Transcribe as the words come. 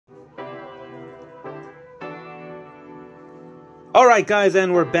Alright guys,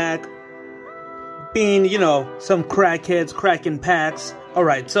 and we're back. Being, you know, some crackheads cracking packs.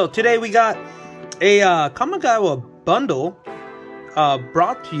 Alright, so today we got a Kamigawa bundle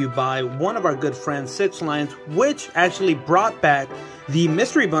brought to you by one of our good friends, Six Lines, which actually brought back the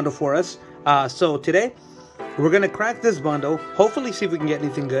mystery bundle for us. So today, we're going to crack this bundle, hopefully see if we can get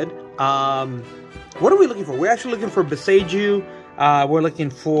anything good. What are we looking for? We're actually looking for Beseiju. We're looking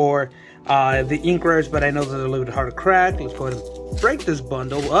for the ink rares, but I know they're a little bit hard to crack. Let's go ahead and break this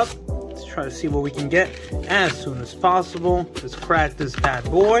bundle up. Let's try to see what we can get as soon as possible. Let's crack this bad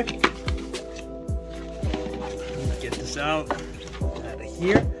boy. Get this out of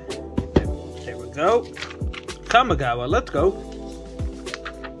here. There we go. Kamigawa, let's go.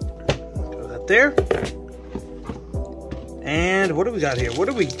 Throw that there. And what do we got here? What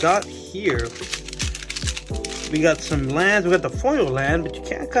do we got here? We got some lands. We got the foil land, but you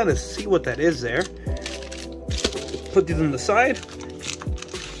can't kind of see what that is there. Put these on the side.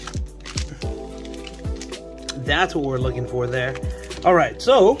 That's what we're looking for there. All right,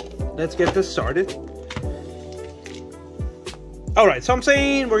 so let's get this started. All right, so I'm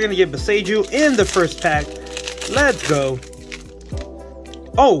saying we're gonna get Beseiju in the first pack. Let's go.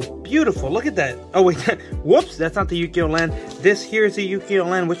 Oh, beautiful! Look at that. Oh wait, whoops, that's not the Yu-Gi-Oh land. This here is the Yu-Gi-Oh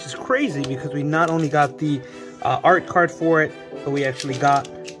land, which is crazy because we not only got the art card for it, but we actually got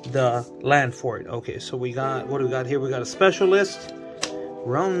the land for it. Okay, so we got, what do we got here? We got a specialist,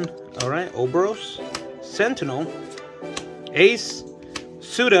 Run, all right, Obros, Sentinel, Ace,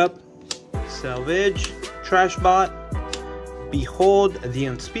 Suit Up, Salvage, Trash Bot, Behold the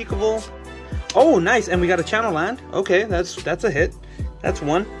Unspeakable. Oh, nice, and we got a channel land. Okay, that's a hit. That's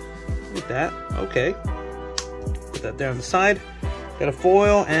one. Look at that. Okay, put that there on the side. Got a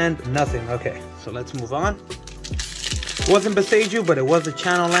foil and nothing. Okay, so let's move on. Wasn't Beseiju, but it was a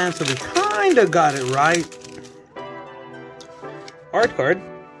channel land, so we kind of got it right. Art card.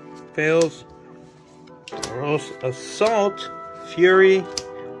 Fails. Assault. Fury.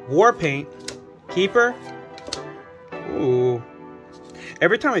 Warpaint. Keeper. Ooh.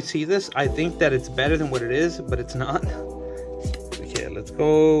 Every time I see this, I think that it's better than what it is, but it's not. Okay, let's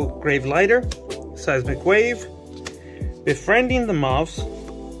go. Grave Lighter. Seismic Wave. Befriending the Moths.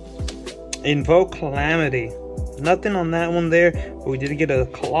 Invoke Calamity. Nothing on that one there, but we did get a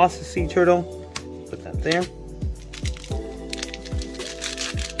Colossus Sea Turtle. Put that there.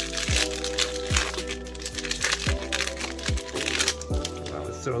 Now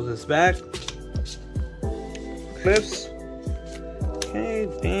let's throw this back. Cliffs. Okay,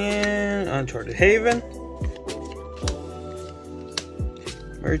 and Uncharted Haven.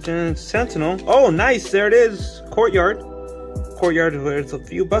 Merchant Sentinel. Oh, nice! There it is. Courtyard. Courtyard is worth a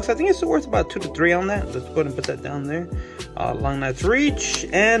few bucks. I think it's worth about 2 to 3 on that. Let's go ahead and put that down there. Long Night's Reach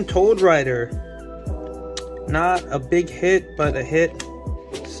and Toad Rider. Not a big hit, but a hit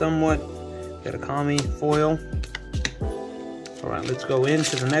somewhat. Got a Kami foil. All right, let's go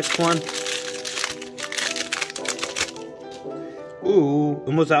into the next one. Ooh,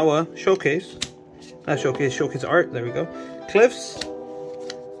 Umezawa Showcase. Not Showcase, Showcase Art. There we go. Cliffs.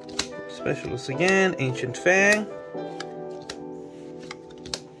 Specialist again. Ancient Fang.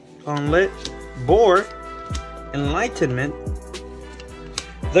 Gauntlet, Boar, Enlightenment,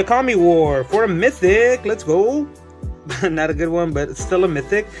 the Kami War for a mythic. Let's go. Not a good one, but it's still a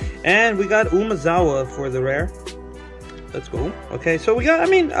mythic. And we got Umezawa for the rare. Let's go. Okay, so we got, I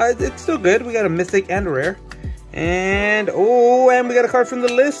mean, it's still good. We got a mythic and a rare. And, oh, and we got a card from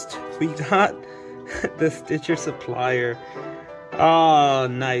the list. We got the Stitcher Supplier. Oh,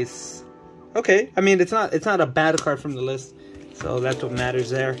 nice. Okay, I mean, it's not a bad card from the list. So that's what matters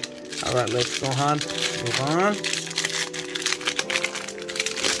there. All right, let's go on. Move on.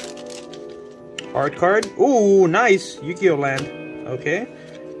 Art card. Ooh, nice. Yu-Gi-Oh land. Okay.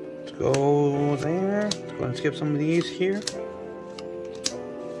 Let's go there. Let's go ahead and skip some of these here.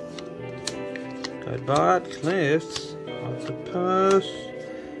 Godbot, Cliffs, Octopus.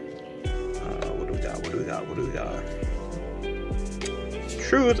 What do we got? What do we got? What do we got?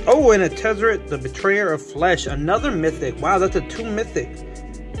 Truth. Oh, and a Tezzeret, the Betrayer of Flesh. Another mythic. Wow, that's a 2 mythic.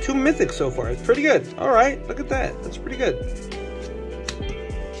 2 mythics so far. It's pretty good. All right, look at that. That's pretty good.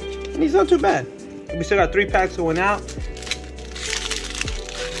 And he's not too bad. We still got 3 packs going out.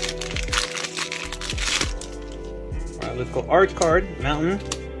 All right, let's go. Art card. Mountain.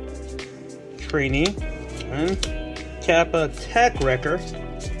 Trainee. And Kappa Tech Wrecker.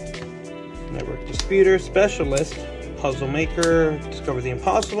 Network Disputer. Specialist. Puzzle Maker, Discover the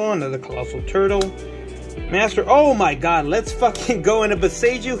Impossible, another Colossal Turtle, Master. Oh my god, let's fucking go into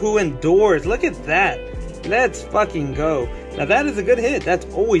Beseiju who endures. Look at that. Let's fucking go. Now that is a good hit. That's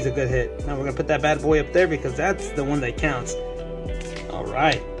always a good hit. Now we're gonna put that bad boy up there because that's the one that counts. All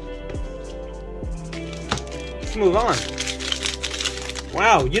right. Let's move on.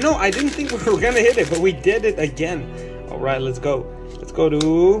 Wow, you know, I didn't think we were gonna hit it, but we did it again. All right, let's go. Let's go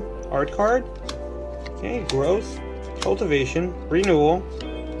to art card. Okay, growth, cultivation, renewal,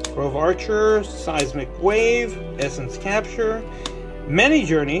 grove archer, seismic wave, essence capture, many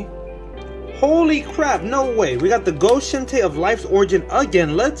journey. Holy crap, no way. We got the Ghost Shinte of Life's Origin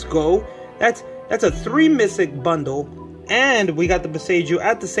again. Let's go. That's a 3 mythic bundle. And we got the Boseiju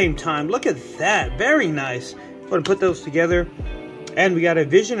at the same time. Look at that. Very nice. I'm going to put those together. And we got a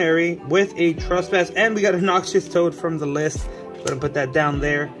Visionary with a Trespass. And we got a Noxious Toad from the list. I'm going to put that down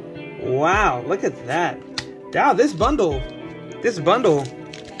there. Wow, look at that. Wow, this bundle's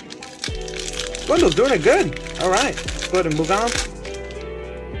doing it good. All right, let's go ahead and move on.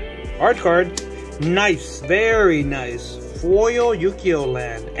 Art card, nice, very nice. Foil Yu-Gi-Oh!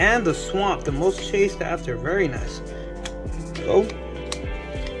 Land and the Swamp, the most chased after. Very nice. Go.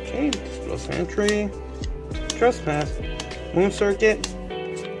 Okay, Explosive Entry, Trespass, Moon Circuit.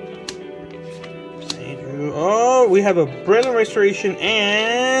 Oh, we have a Brilliant Restoration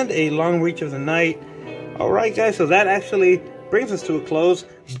and a Long Reach of the Night. All right, guys, so that actually brings us to a close.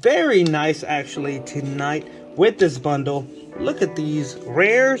 Very nice, actually, tonight with this bundle. Look at these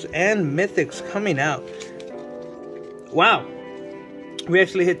rares and mythics coming out. Wow. We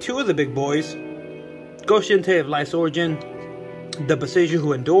actually hit 2 of the big boys. Ghost Shinte of Life's Origin, the Boseiju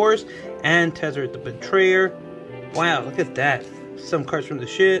Who Endures, and Tezzeret the Betrayer. Wow, look at that. Some cards from the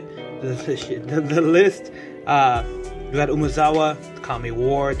the list. We got Umezawa,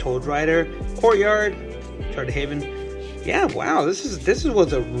 Kamigawa, Toad Rider, Courtyard, Charter Haven. Yeah, wow, this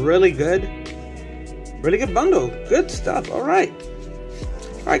was a really good bundle. Good stuff. All right,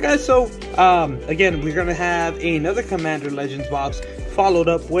 guys. So again, we're gonna have another Commander Legends box followed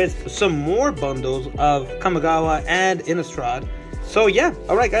up with some more bundles of Kamigawa and Innistrad. So yeah,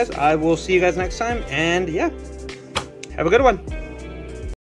 all right, guys. I will see you guys next time, and yeah, have a good one.